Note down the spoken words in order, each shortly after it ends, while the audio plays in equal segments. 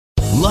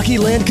Lucky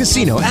Land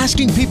Casino,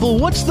 asking people,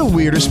 what's the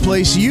weirdest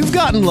place you've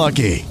gotten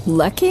lucky?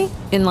 Lucky?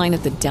 In line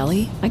at the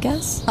deli, I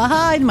guess?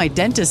 Aha, in my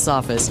dentist's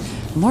office.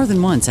 More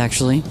than once,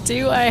 actually.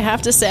 Do I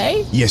have to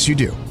say? Yes, you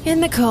do. In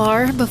the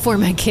car before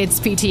my kids'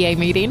 PTA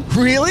meeting.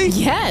 Really?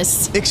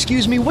 Yes.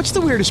 Excuse me, what's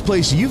the weirdest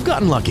place you've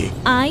gotten lucky?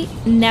 I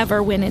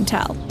never win and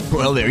tell.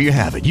 Well, there you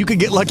have it. You can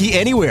get lucky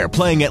anywhere,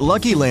 playing at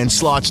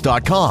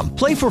LuckyLandSlots.com.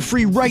 Play for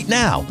free right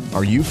now.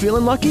 Are you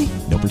feeling lucky?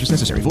 No purchase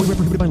necessary. Void where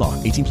prohibited by law.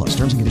 18 plus.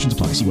 Terms and conditions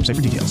apply. See website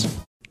for details.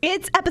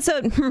 It's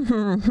episode.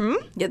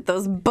 Get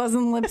those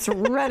buzzing lips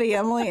ready,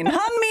 Emily, and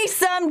hum me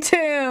some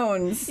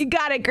tunes. You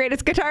got it.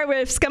 Greatest guitar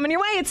riffs coming your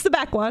way. It's the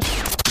Backwash.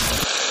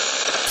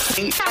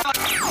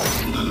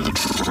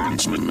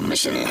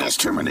 Transmission has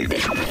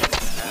terminated.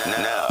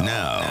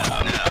 Now,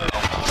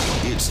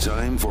 it's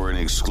time for an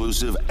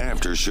exclusive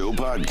after-show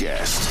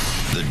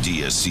podcast. The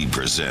DSC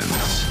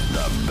presents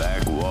the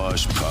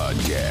Backwash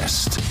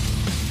Podcast.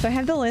 So I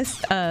have the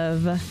list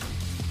of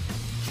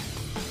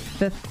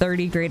the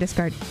 30 greatest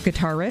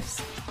guitar riffs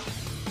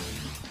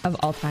of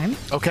all time.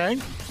 Okay.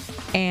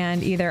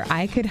 And either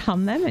I could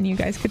hum them and you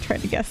guys could try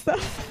to guess them.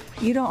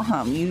 You don't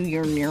hum.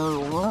 You're near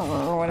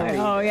whatever.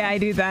 Oh, yeah, I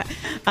do that.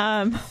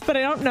 But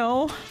I don't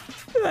know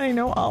that I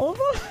know all of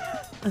them.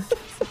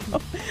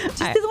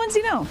 Just do the ones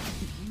you know.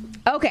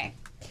 Okay.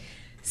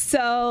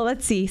 So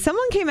let's see.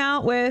 Someone came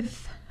out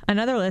with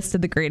another list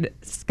of the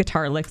greatest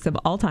guitar licks of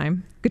all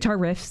time. Guitar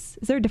riffs.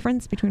 Is there a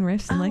difference between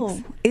riffs and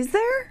licks? Is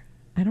there?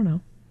 I don't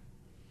know.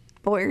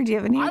 Boyer, do you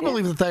have any I idea?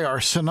 believe that they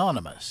are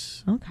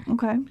synonymous.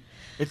 Okay.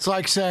 It's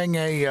like saying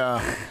a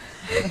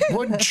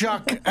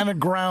woodchuck and a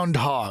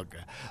groundhog.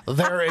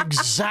 They're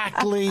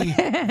exactly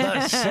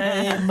the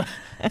same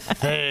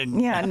thing.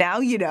 Yeah, now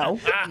you know.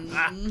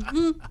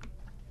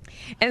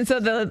 And so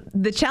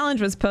the challenge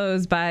was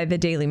posed by the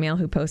Daily Mail,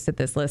 who posted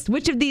this list.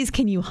 Which of these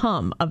can you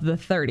hum of the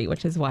 30?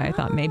 Which is why I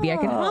thought maybe I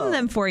could hum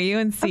them for you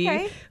and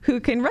see who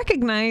can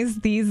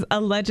recognize these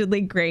allegedly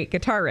great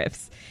guitar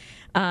riffs.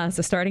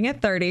 So starting at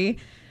 30.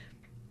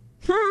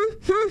 Wait,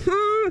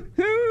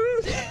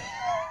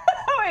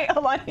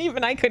 hold on.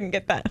 Even I couldn't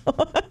get that.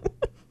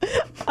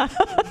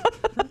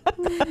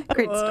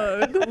 Great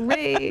start.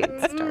 Great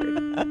start.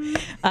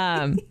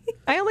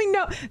 I only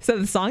know. So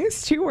the song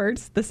is 2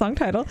 words, the song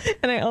title,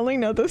 and I only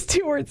know those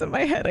 2 words in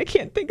my head. I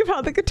can't think of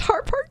how the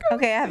guitar part goes.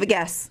 Okay, I have a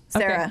guess.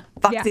 Sarah,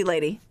 Okay. Foxy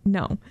Lady.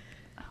 No.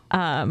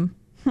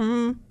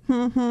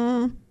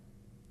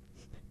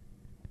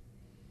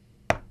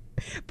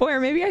 Boy, or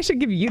maybe I should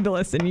give you the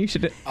list and you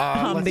should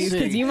hum these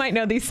because you might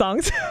know these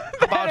songs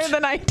better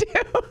than I do.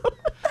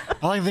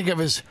 All I can think of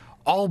is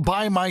All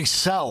By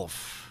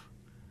Myself.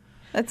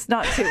 That's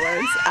not 2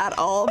 words at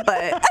all,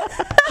 but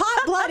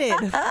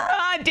Hot-blooded.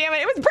 Ah, damn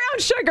it. It was Brown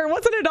Sugar.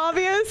 Wasn't it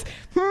obvious?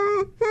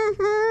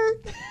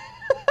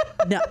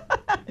 No,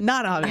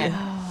 not obvious.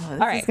 this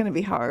All right. is going to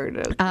be hard.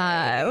 Okay.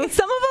 Some of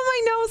them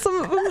I know,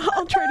 some of them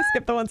I'll try to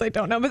skip the ones I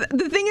don't know. But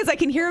the thing is, I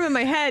can hear them in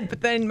my head,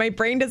 but then my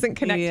brain doesn't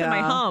connect to my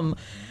hum.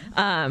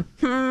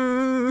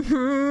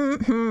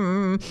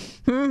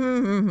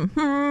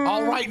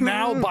 All Right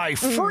Now by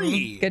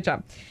Free. Good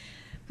job.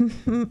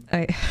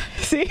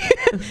 See?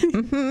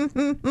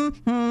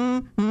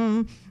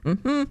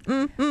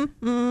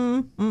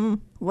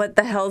 What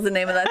the hell's the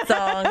name of that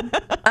song?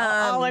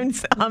 All I'm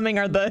humming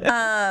are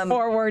the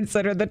 4 words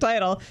that are the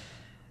title.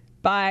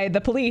 By The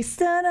Police.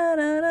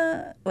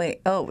 Da-da-da-da. Wait,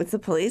 oh, it's the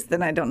Police?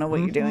 Then I don't know what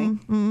you're doing.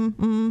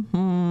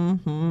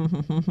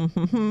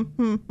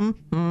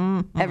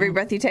 Every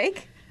Breath You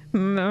Take?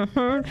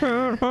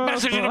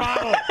 Message in a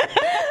bottle.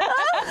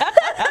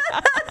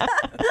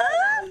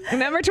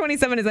 Number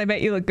 27 is I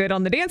Bet You Look Good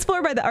on the Dance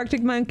Floor by the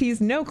Arctic Monkeys.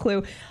 No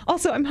clue.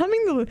 Also, I'm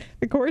humming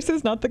the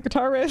choruses, not the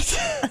guitar riffs.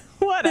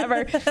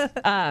 Whatever.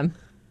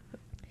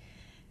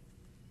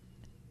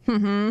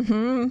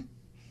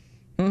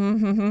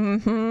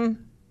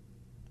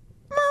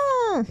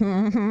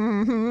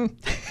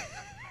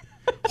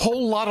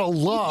 Whole Lot of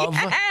Love.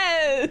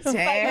 Yes!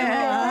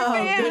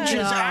 Damn. Which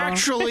is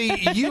actually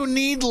You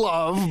Need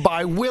Love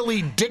by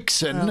Willie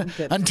Dixon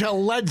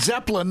until Led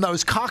Zeppelin,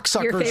 those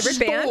cocksuckers, Your favorite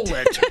stole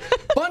band? it.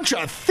 Bunch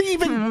of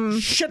thieving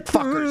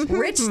shitfuckers.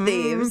 Rich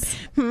Thieves.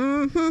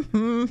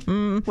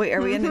 Wait,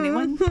 are we in a new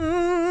one?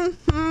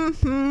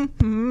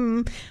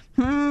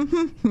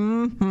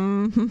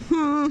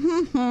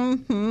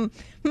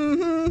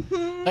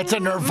 That's a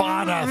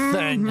Nirvana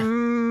thing.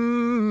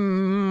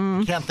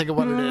 Can't think of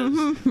what it is.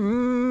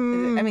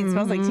 I mean, it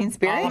smells like Teen All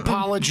Spirit.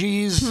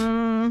 apologies.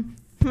 Come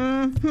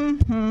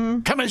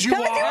as you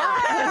are.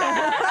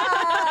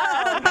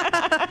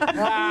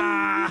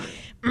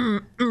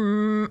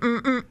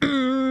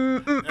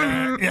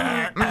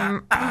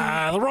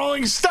 The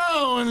Rolling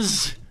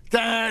Stones. Oh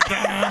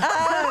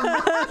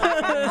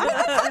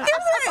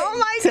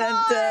my God!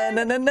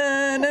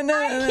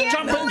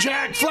 Jumpin'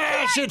 Jack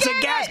Flash. It's a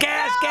gas.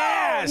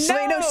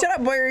 Wait, no, shut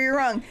up, Boyer. You're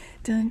wrong.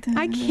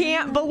 I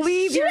can't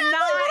believe you're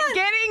not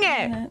getting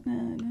it.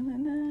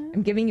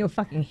 I'm giving you a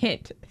fucking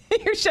hint.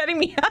 You're shutting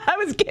me up. I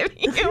was giving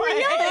you a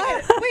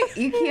hint. Wait,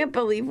 you can't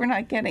believe we're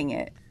not getting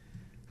it.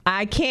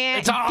 I can't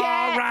It's all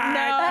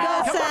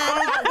right.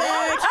 No.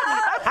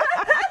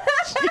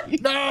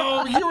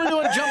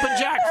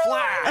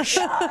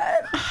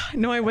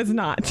 No, I was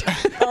not.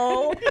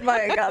 Oh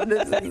my God,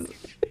 this is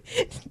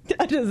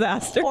A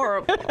disaster.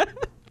 horrible.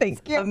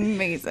 Thank you.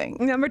 Amazing.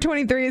 Number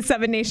 23 is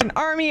Seven Nation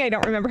Army. I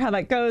don't remember how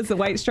that goes. The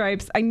White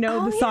Stripes. I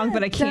know the song,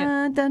 but I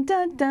can't. Dun,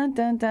 dun, dun,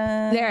 dun,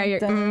 dun, There you're.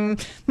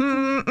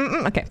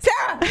 Okay.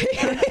 Sarah!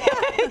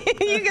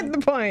 You get the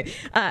point.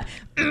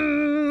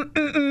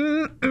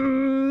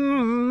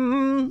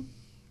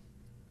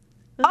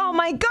 Oh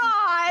my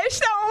gosh,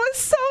 that one was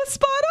so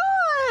spot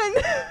on.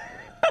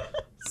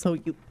 So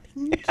you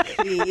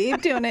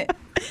Keep doing it.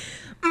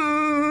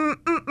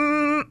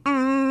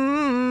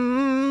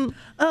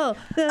 Oh,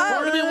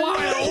 Part be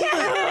wild.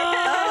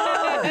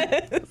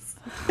 Yes.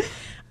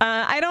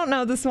 I don't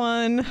know this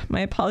one.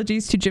 My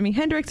apologies to Jimi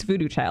Hendrix,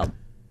 Voodoo Child.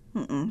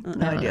 No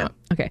idea.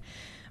 Okay.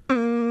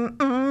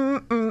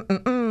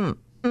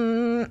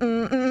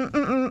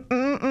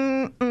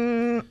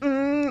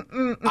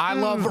 I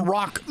love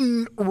rock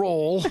and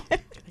roll.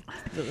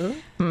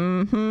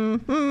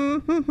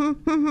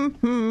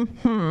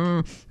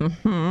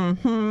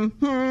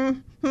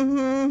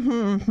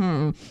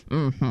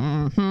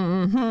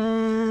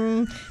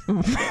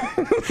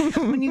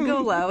 When you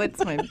go low,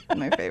 it's my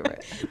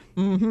favorite.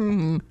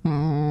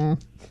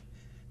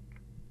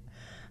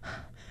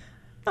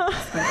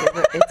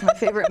 It's my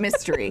favorite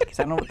mystery because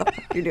I don't know what the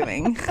fuck you're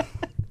doing.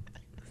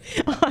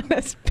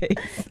 Honest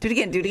face. Do it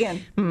again. Do it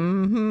again.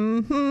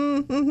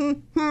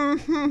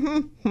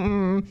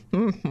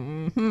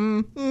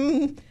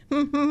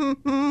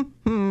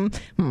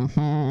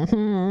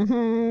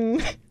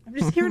 I'm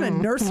just hearing a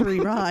nursery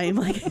rhyme.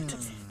 Like it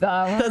just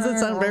doesn't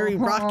sound very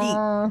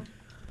rocky.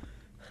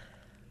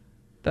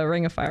 The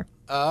Ring of Fire.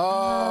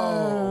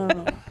 Oh.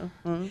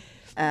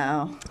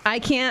 Oh. I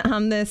can't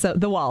hum this.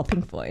 The Wall,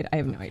 Pink Floyd. I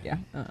have no idea.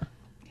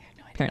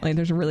 Apparently,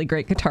 there's a really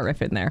great guitar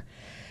riff in there.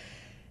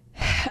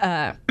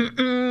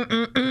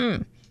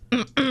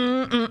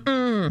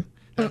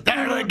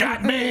 Really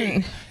got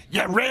me.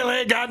 You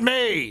really got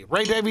me.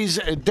 Ray Davies,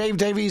 Dave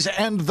Davies,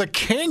 and the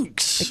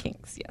Kinks.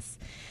 Kinks, yes.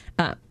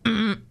 Anna, smoke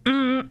on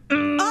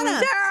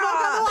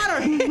the water. I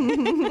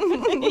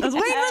was waiting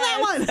for that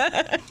one.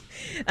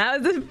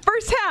 That was the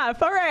first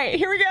half. All right,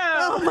 here we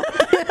go.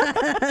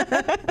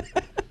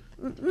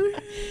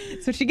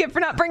 That's what you get for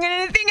not bringing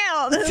anything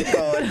else.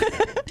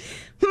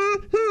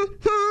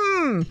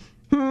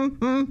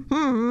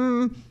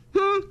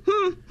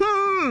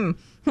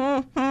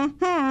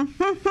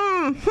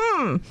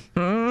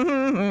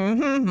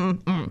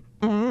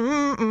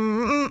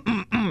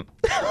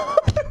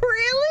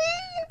 Really?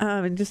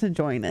 I'm just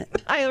enjoying it.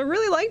 I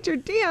really liked your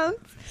dance.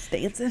 Just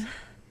dancing.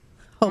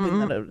 Hoping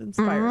that it would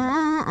inspire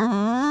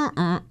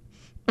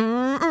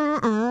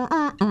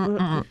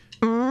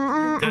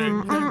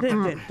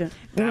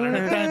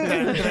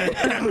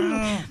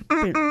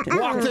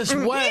Walk This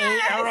Way,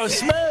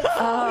 Aerosmith.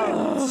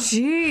 Oh,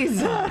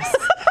 Jesus.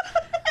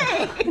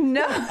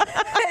 No,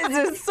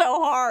 this is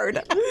so hard.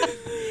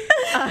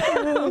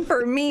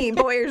 For me,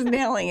 Boyer's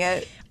nailing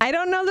it. I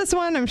don't know this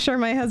one. I'm sure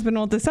my husband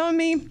will disown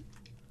me.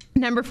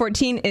 Number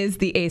 14 is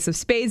The Ace of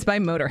Spades by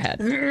Motorhead.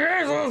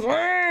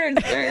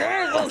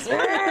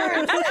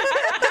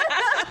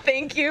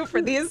 Thank you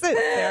for the assist,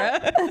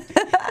 Sarah.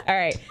 All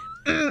right.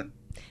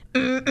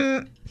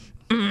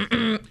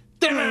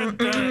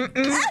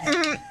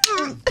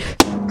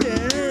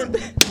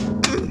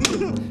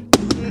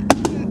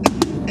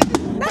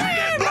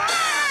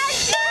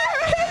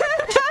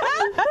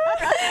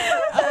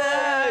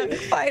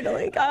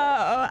 Finally.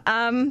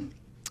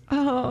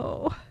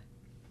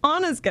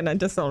 Anna's gonna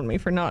disown me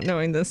for not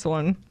knowing this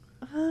one.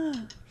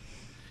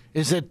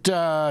 Is it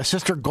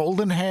Sister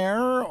Golden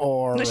Hair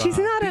or? No, she's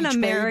not an Beach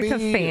America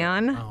Baby?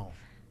 fan. Oh.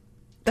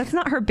 That's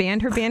not her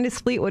band. Her band is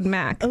Fleetwood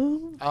Mac.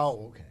 Oh,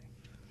 okay.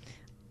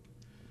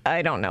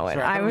 I don't know it.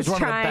 Sorry, I thought I it was was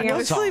one of the trying. Becca It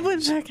was songs.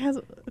 Fleetwood Mac has.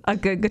 a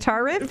good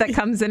guitar riff that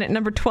comes in at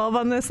number 12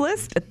 on this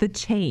list. The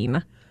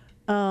Chain.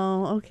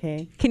 Oh,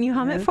 okay. Can you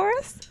hum it for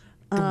us?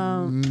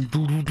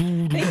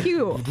 Thank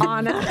you,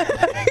 Anna.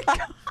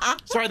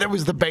 Sorry, that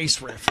was the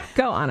bass riff.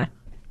 Go, Anna.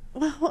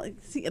 Well,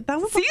 see,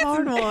 that was See, a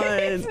hard one.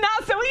 It's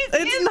not so easy.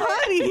 It's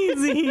not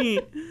easy.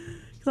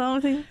 So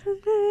I'm thinking,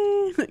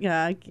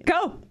 yeah. I can't.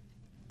 Go.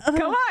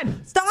 Go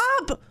on.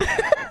 Stop.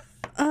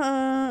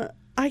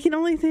 I can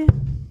only think.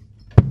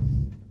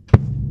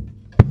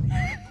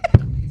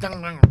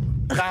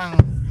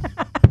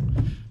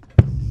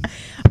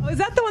 Oh, is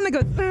that the one that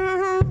goes?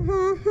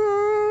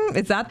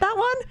 Is that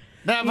one?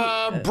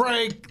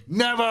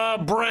 Never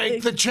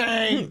break the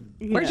chain.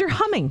 Where's your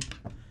humming?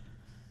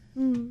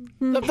 The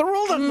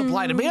rule doesn't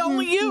apply to me,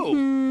 only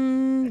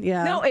you.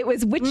 Yeah. No, it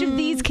was which of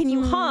these can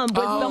you hum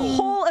was the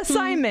whole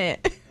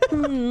assignment.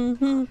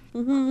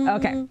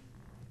 Okay.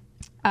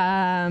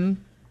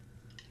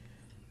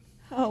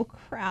 Oh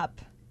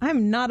crap.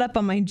 I'm not up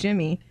on my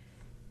Jimmy.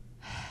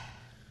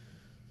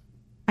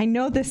 I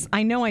know this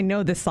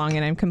song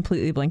and I'm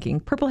completely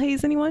blanking. Purple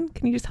Haze, anyone?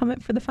 Can you just hum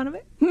it for the fun of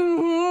it?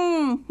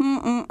 Oh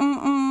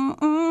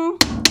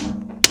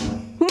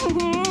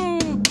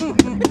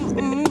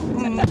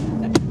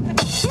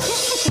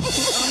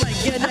my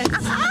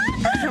goodness.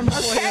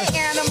 Okay,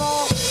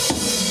 animal.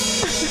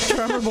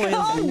 Boy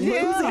is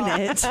losing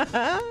it.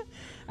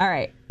 All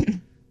right.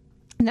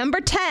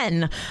 Number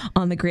 10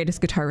 on the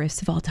greatest guitar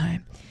riffs of all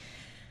time.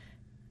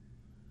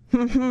 Keep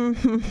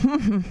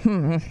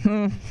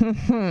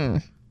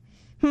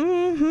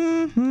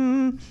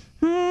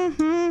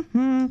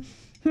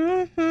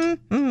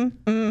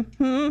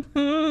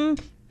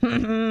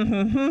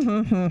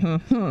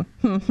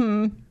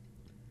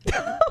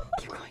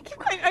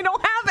going. I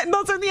don't have it.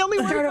 Those are the only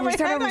words in my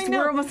head I know.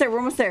 We're almost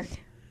there.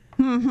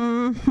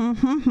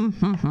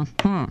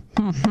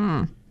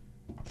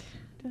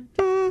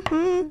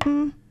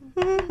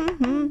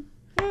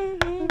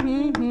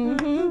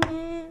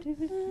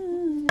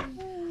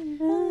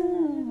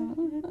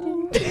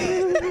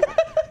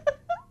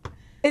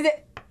 Is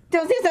it?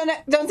 Don't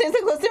stand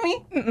so close to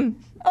me.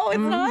 Oh, it's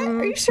not?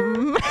 Are you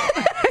sure?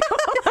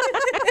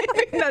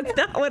 That's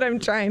not what I'm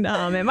trying to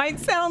hum. It might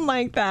sound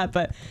like that,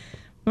 but.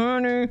 How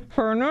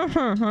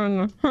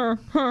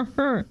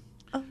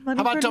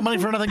about Money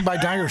for Nothing by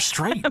Dire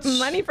Straits?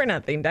 Money for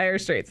Nothing. Dire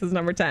Straits is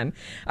number 10.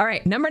 All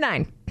right, number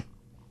 9.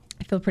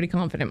 I feel pretty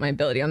confident in my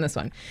ability on this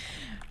one.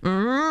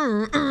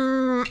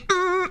 Layla.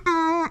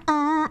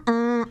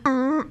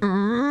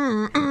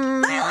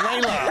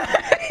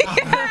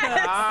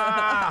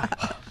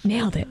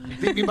 Nailed it.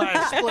 Beat me by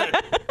a split.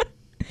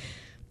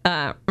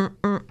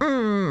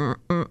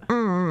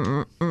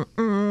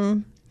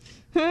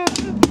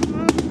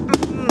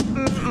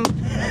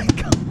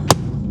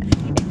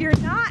 If you're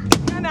not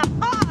gonna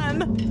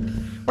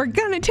hum, we're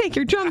gonna take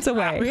your drums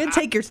away. We're gonna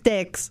take your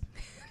sticks.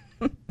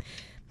 Sweet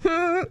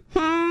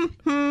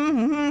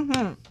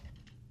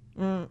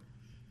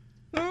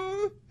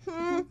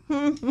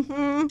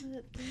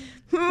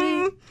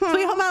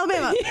Home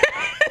Alabama.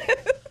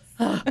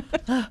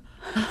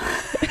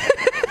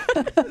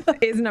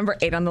 Is number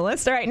 8 on the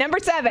list. All right, number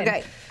 7.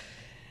 Okay.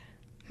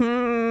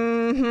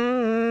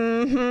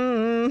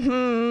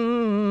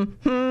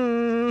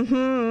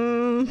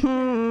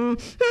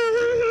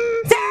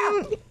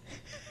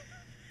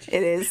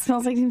 It is.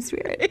 Smells like Team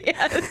Spirit.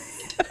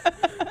 Yes.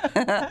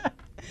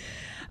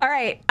 All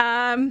right.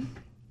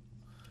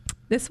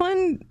 This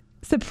one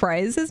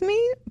surprises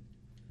me,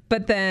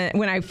 but then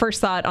when I first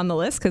saw it on the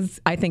list,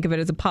 because I think of it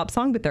as a pop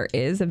song, but there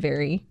is a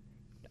very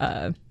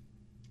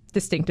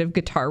distinctive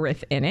guitar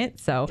riff in it.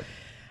 So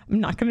I'm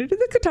not going to do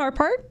the guitar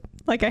part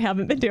like I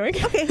haven't been doing.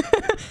 Okay.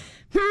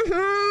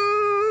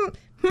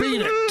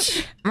 Beat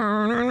it.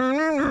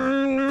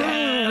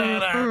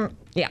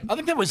 Yeah. I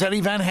think that was Eddie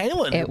Van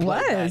Halen. It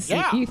was.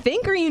 Yeah. You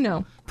think or you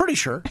know? Pretty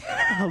sure.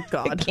 Oh,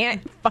 God.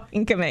 Can't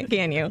fucking commit,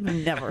 can you?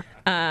 Never.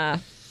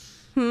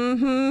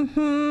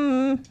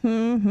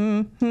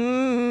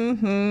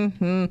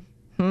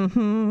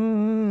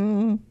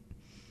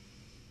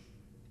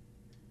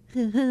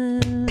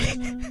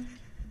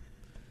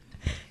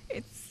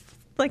 It's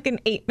like an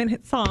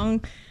 8-minute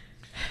song.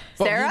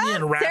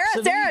 Bohemian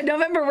Rhapsody? Sarah,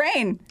 November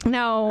Rain.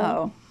 No.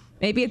 Oh.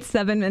 Maybe it's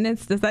 7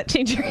 minutes. Does that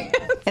change your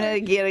answer?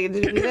 And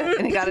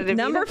it got it.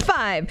 Number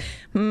 5.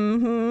 There's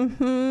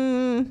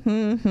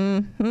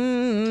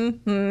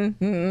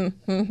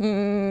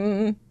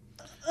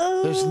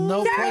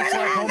no place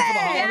like home for the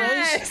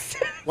holidays. Yes.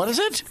 What is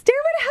it?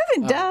 Stairway to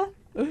Heaven, duh.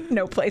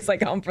 No place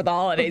like home for the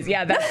holidays.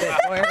 Yeah, that's it.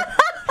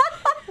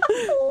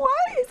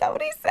 What? Is that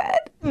what he said?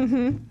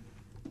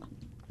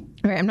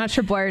 All right, I'm not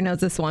sure Boyer knows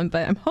this one,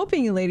 but I'm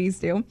hoping you ladies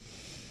do.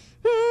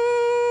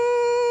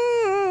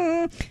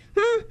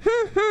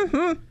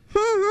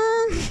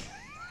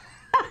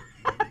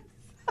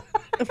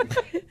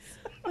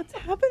 What's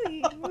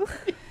happening?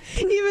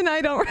 Even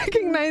I don't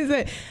recognize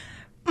it.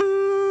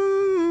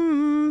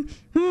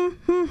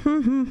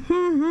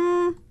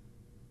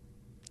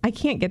 I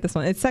can't get this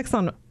one. It's Sex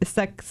on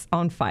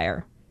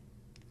Fire.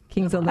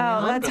 Kings of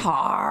Leon. Oh, that's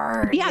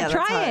hard. Yeah,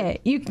 try hard.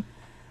 it. You.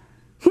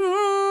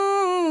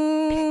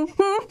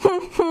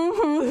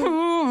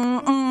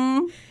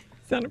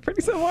 Sounded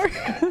pretty similar.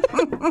 So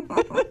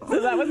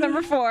that was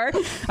number 4.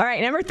 All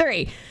right, number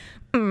 3.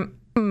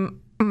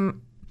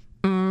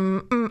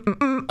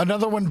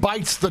 Another One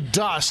Bites the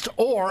Dust,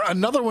 or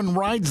Another One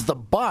Rides the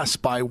Bus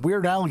by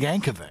Weird Al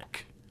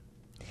Yankovic.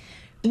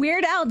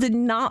 Weird Al did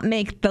not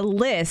make the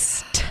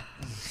list,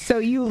 so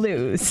you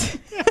lose.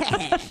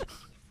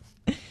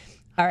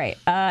 All right,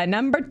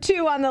 number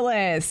 2 on the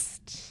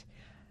list.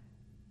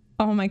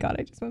 Oh my God,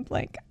 I just went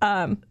blank.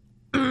 Dun,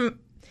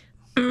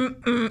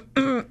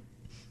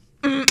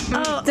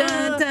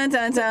 dun, dun,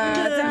 dun, dun.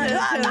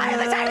 Eye of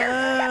the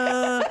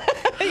Tiger.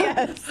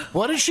 Yes.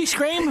 What does she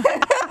scream?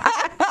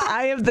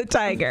 Eye of the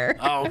Tiger.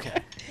 Oh,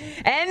 okay.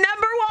 And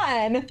number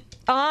 1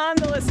 on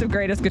the list of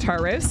greatest guitar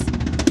riffs.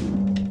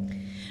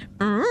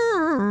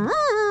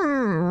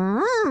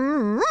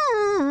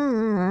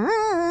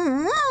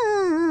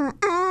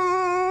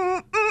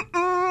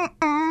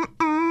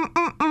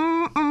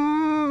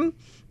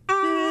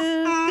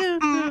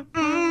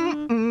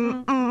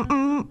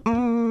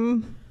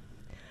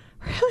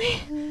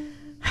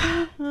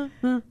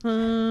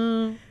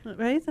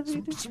 Right?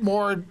 It's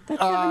more.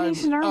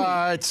 Nation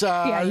Army. It's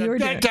Yeah, you were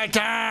doing it.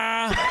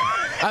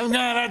 I'm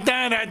gonna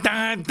da da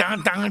da da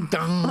da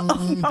da.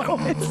 No,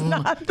 it's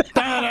not that.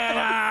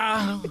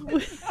 Da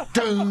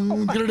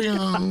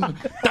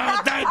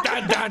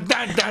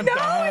da da. No, it's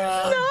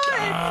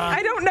not.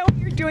 I don't know what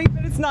you're doing,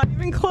 but it's not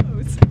even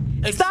close.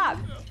 Stop.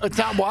 It's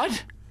not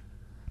what?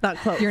 Not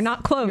close. You're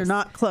not close. You're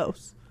not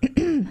close.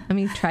 Let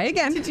me try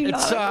again. Did you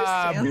not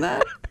understand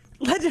that?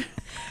 Let's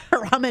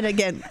hum it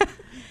again.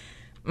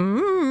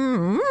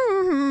 Oh,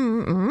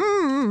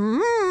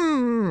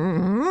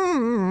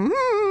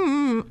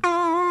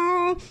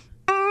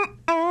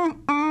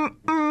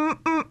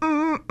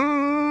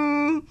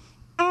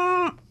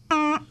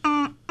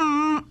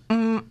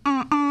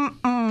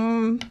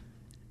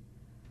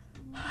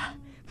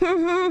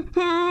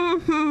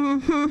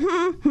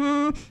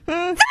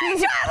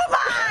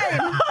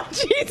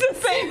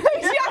 Jesus, baby.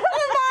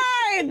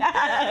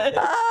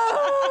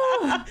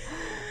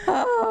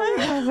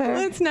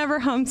 Let's never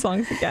hum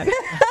songs again.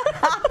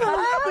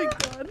 Oh my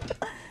God.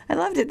 I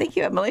loved it. Thank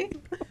you, Emily.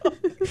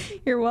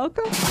 You're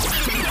welcome.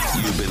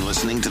 You've been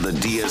listening to the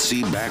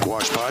DSC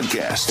Backwash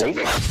Podcast.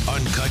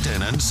 Uncut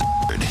and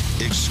uncensored.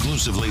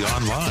 Exclusively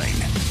online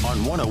on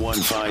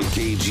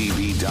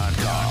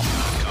 1015kgb.com.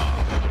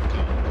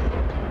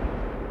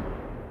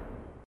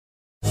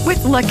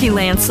 With Lucky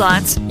Land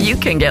Slots, you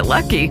can get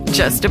lucky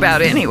just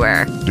about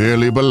anywhere.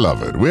 Dearly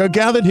beloved, we are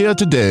gathered here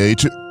today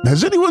to...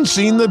 Has anyone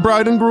seen the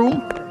bride and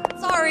groom?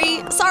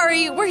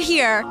 Sorry, we're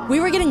here. We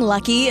were getting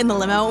lucky in the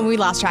limo and we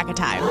lost track of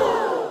time.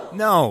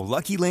 No,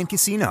 Lucky Land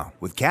Casino,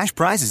 with cash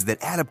prizes that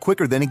add up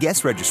quicker than a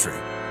guest registry.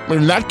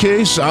 In that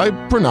case, I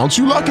pronounce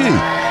you lucky.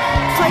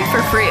 Play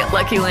for free at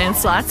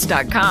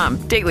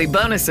LuckyLandSlots.com. Daily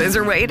bonuses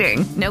are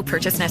waiting. No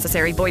purchase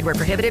necessary. Void where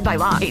prohibited by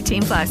law.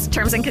 18+.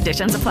 Terms and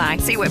conditions apply.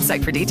 See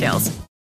website for details.